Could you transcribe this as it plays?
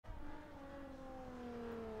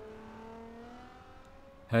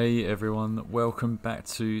Hey everyone, welcome back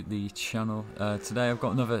to the channel. Today I've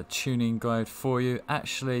got another tuning guide for you.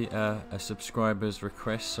 Actually a subscriber's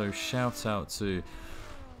request, so shout out to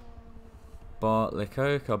Bart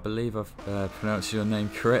Lecoq, I believe I've pronounced your name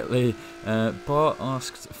correctly. Bart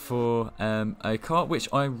asked for a car which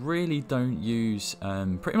I really don't use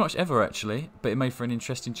pretty much ever actually, but it made for an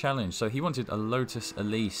interesting challenge. So he wanted a Lotus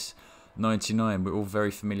Elise 99. We're all very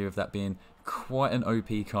familiar with that being quite an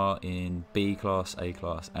OP car in B class, A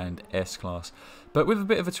class and S class, but with a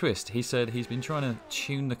bit of a twist. He said he's been trying to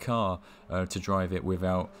tune the car to drive it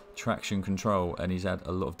without traction control, and he's had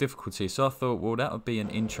a lot of difficulty. So I thought, well, that would be an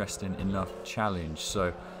interesting enough challenge,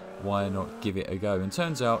 so why not give it a go? And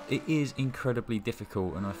turns out it is incredibly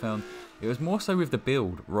difficult, and I found it was more so with the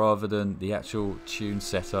build rather than the actual tune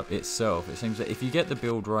setup itself. It seems that if you get the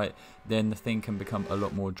build right, then the thing can become a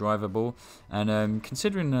lot more drivable. And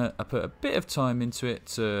considering I put a bit of time into it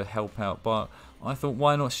to help out Bart, I thought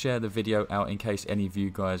why not share the video out in case any of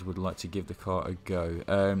you guys would like to give the car a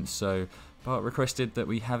go. So Bart requested that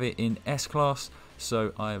we have it in S class,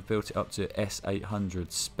 so I have built it up to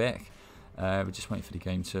S800 spec. We're just waiting for the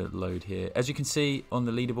game to load here. As you can see on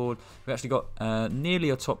the leaderboard, we've actually got nearly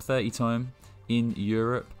a top 30 time in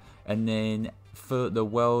Europe, and then for the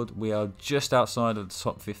world we are just outside of the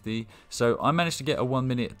top 50. So I managed to get a 1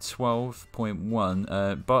 minute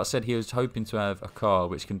 12.1. Bart said he was hoping to have a car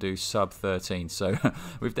which can do sub 13, so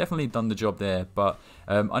we've definitely done the job there. But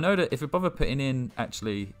I know that if we bother putting in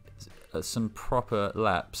actually some proper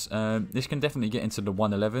laps, this can definitely get into the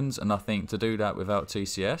 111s, and I think to do that without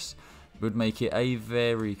TCS would make it a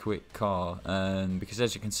very quick car, because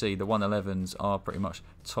as you can see, the 111s are pretty much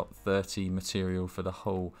top 30 material for the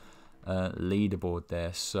whole leaderboard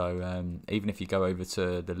there. So even if you go over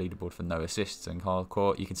to the leaderboard for no assists and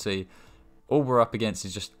hardcore, you can see all we're up against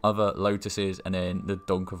is just other Lotuses and then the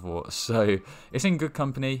Donkavort. So it's in good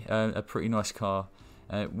company, a pretty nice car.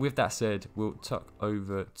 With that said, we'll tuck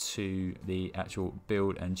over to the actual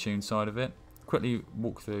build and tune side of it. Quickly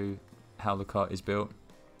walk through how the car is built.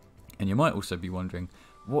 And you might also be wondering,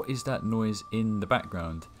 what is that noise in the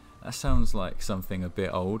background? That sounds like something a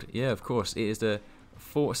bit old. Yeah, of course, it is the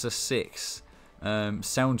Forza 6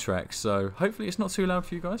 soundtrack. So hopefully it's not too loud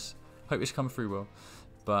for you guys. Hope it's coming through well.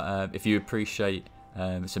 But if you appreciate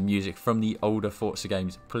some music from the older Forza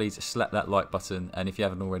games, please slap that like button. And if you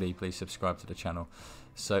haven't already, please subscribe to the channel.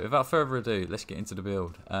 So without further ado, let's get into the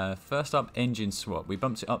build. First up, engine swap. We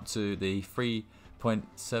bumped it up to the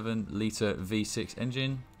 3.7 litre V6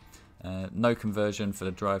 engine. No conversion for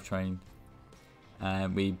the drivetrain,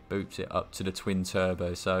 and we booped it up to the twin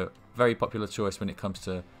turbo. So very popular choice when it comes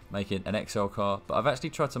to making an XL car, but I've actually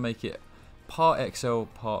tried to make it part XL,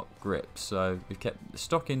 part grip. So we've kept the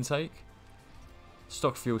stock intake,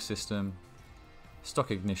 stock fuel system, stock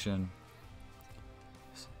ignition.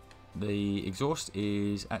 The exhaust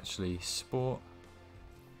is actually sport,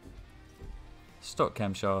 stock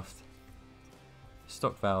camshaft,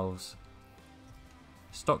 stock valves,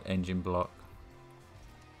 stock engine block,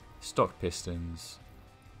 stock pistons,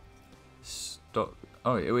 stock.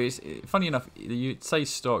 Oh, it was funny enough. You say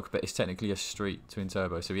stock, but it's technically a street twin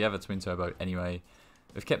turbo. So we have a twin turbo anyway.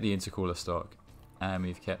 We've kept the intercooler stock, and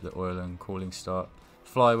we've kept the oil and cooling stock.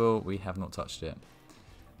 Flywheel, we have not touched it.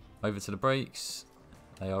 Over to the brakes.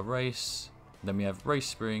 They are race. Then we have race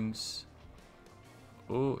springs.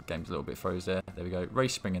 Oh, game's a little bit froze there. There we go.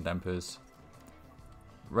 Race spring and dampers.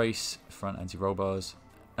 Race front anti-roll bars,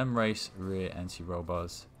 and race rear anti-roll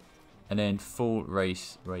bars, and then full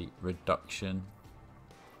race rate reduction.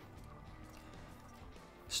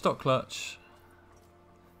 Stock clutch,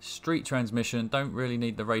 street transmission. Don't really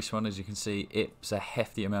need the race one, as you can see it's a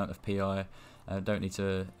hefty amount of PI. Don't need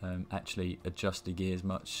to actually adjust the gears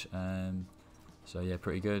much. So yeah,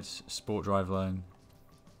 pretty good. Sport driveline,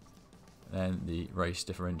 and the race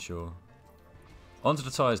differential. Onto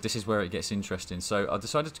the tyres, this is where it gets interesting. So I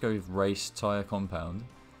decided to go with race tyre compound,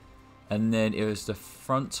 and then it was the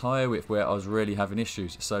front tyre width where I was really having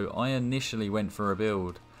issues. So I initially went for a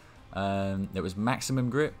build that was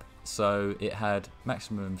maximum grip, so it had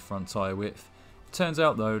maximum front tyre width. Turns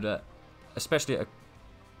out though that, especially at a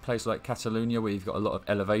place like Catalonia where you've got a lot of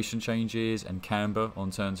elevation changes and camber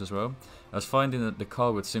on turns as well, I was finding that the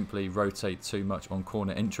car would simply rotate too much on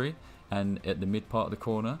corner entry and at the mid part of the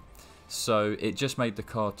corner. So it just made the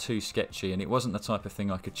car too sketchy, and it wasn't the type of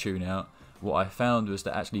thing I could tune out. What I found was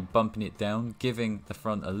that actually bumping it down, giving the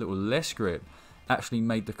front a little less grip, actually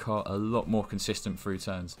made the car a lot more consistent through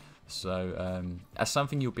turns. So that's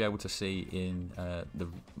something you'll be able to see in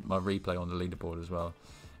my replay on the leaderboard as well.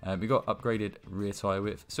 We got upgraded rear tyre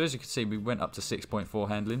width. So as you can see, we went up to 6.4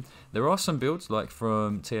 handling. There are some builds like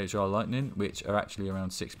from THR Lightning which are actually around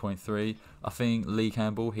 6.3. I think Lee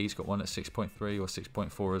Campbell, he's got one at 6.3 or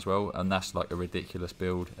 6.4 as well, and that's like a ridiculous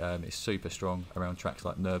build. It's super strong around tracks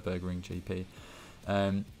like Nürburgring GP.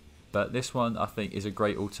 But this one I think is a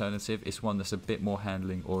great alternative. It's one that's a bit more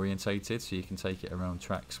handling orientated, so you can take it around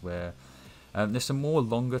tracks where there's some more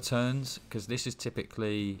longer turns, because this is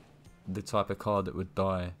typically the type of car that would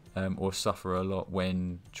die or suffer a lot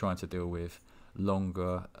when trying to deal with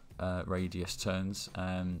longer radius turns.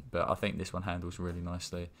 But I think this one handles really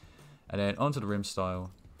nicely. And then onto the rim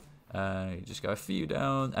style. You just go a few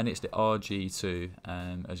down, and it's the RG2,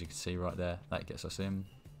 as you can see right there, that gets us in.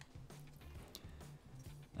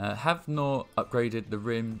 Have not upgraded the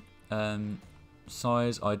rim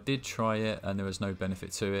size. I did try it and there was no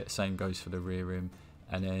benefit to it. Same goes for the rear rim.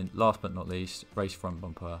 And then last but not least, race front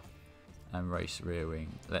bumper and race rear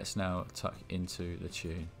wing. Let's now tuck into the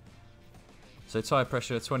tune. So tyre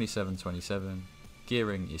pressure 27/27,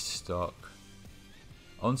 gearing is stock.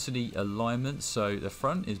 Onto the alignment, so the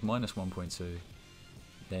front is -1.2,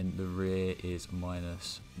 then the rear is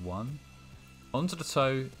 -1. Onto the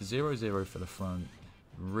toe, 0.0 for the front.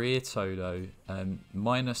 Rear toe though,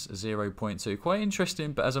 -0.2. Quite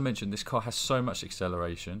interesting, but as I mentioned, this car has so much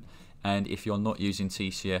acceleration, and if you're not using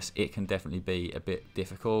TCS, it can definitely be a bit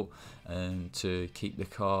difficult to keep the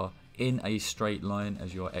car in a straight line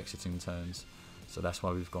as you're exiting turns. So that's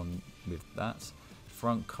why we've gone with that.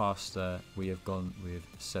 Front caster, we have gone with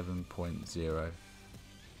 7.0.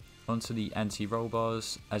 Onto the anti-roll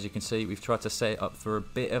bars. As you can see, we've tried to set it up for a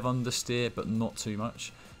bit of understeer, but not too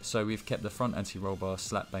much. So we've kept the front anti-roll bar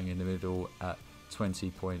slap bang in the middle at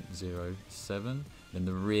 20.07. Then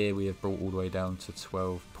the rear we have brought all the way down to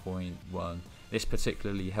 12.1. This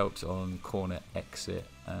particularly helps on corner exit,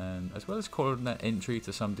 as well as corner entry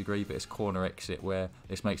to some degree, but it's corner exit where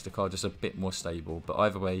this makes the car just a bit more stable. But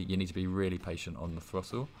either way, you need to be really patient on the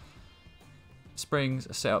throttle. Springs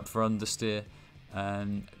are set up for understeer,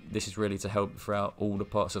 and this is really to help throughout all the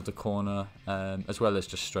parts of the corner, as well as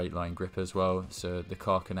just straight line grip as well, so the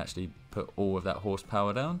car can actually put all of that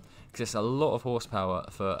horsepower down, because it's a lot of horsepower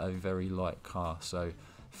for a very light car. So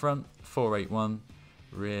front 481,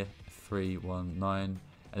 rear 319,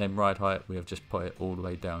 and then ride height we have just put it all the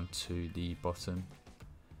way down to the bottom.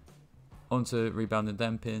 Onto rebound and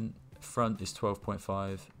damping. Front is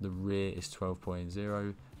 12.5, the rear is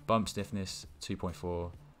 12.0, bump stiffness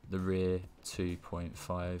 2.4, the rear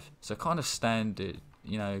 2.5. So kind of standard,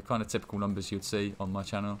 you know, kind of typical numbers you'd see on my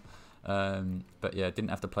channel. But yeah, didn't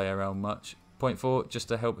have to play around much. 0.4 just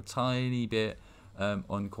to help a tiny bit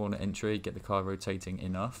on corner entry, get the car rotating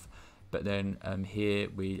enough. But then here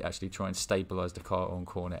we actually try and stabilize the car on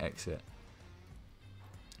corner exit.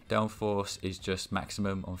 Downforce is just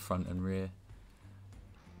maximum on front and rear.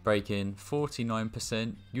 Braking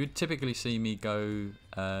 49%. You would typically see me go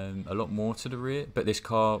a lot more to the rear, but this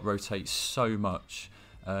car rotates so much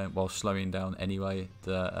while slowing down anyway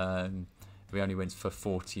that we only went for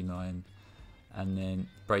 49. And then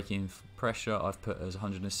braking pressure I've put as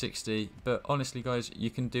 160, but honestly guys, you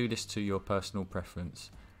can do this to your personal preference.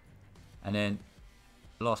 And then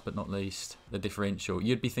last but not least, the differential.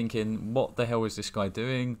 You'd be thinking, what the hell is this guy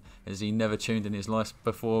doing? Has he never tuned in his life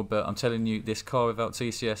before? But I'm telling you, this car without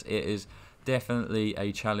TCS, it is definitely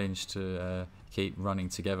a challenge to keep running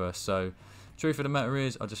together. So truth of the matter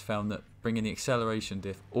is, I just found that bringing the acceleration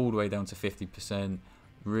diff all the way down to 50%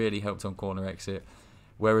 really helped on corner exit,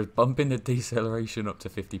 whereas bumping the deceleration up to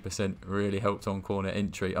 50% really helped on corner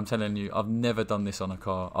entry. I'm telling you, I've never done this on a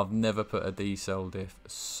car. I've never put a decel diff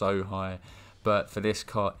so high. But for this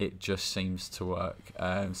car, it just seems to work.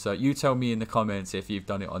 So you tell me in the comments if you've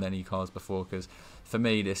done it on any cars before, because for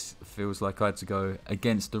me, this feels like I had to go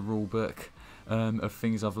against the rule book of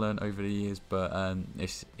things I've learned over the years. But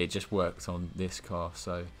it just worked on this car.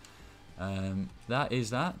 So that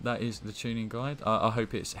is the tuning guide. I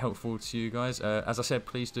hope it's helpful to you guys. As I said,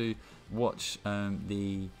 please do watch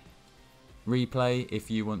the replay if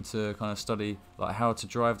you want to kind of study like how to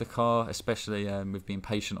drive the car, especially with being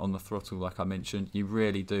patient on the throttle. Like I mentioned, you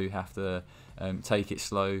really do have to take it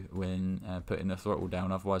slow when putting the throttle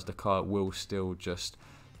down, otherwise the car will still just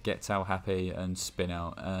get tail happy and spin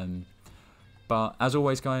out. But as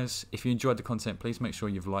always guys, if you enjoyed the content, please make sure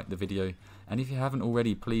you've liked the video, and if you haven't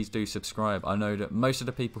already, please do subscribe. I know that most of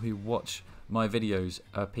the people who watch my videos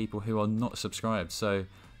are people who are not subscribed, so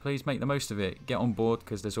please make the most of it. Get on board,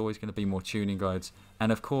 because there's always going to be more tuning guides.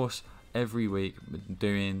 And of course, every week we're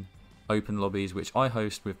doing open lobbies, which I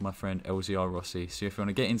host with my friend LZR Rossi. So if you want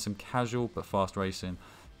to get in some casual but fast racing,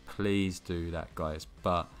 please do that, guys.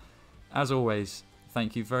 But as always,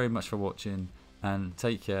 thank you very much for watching, and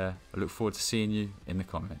take care. I look forward to seeing you in the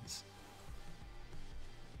comments.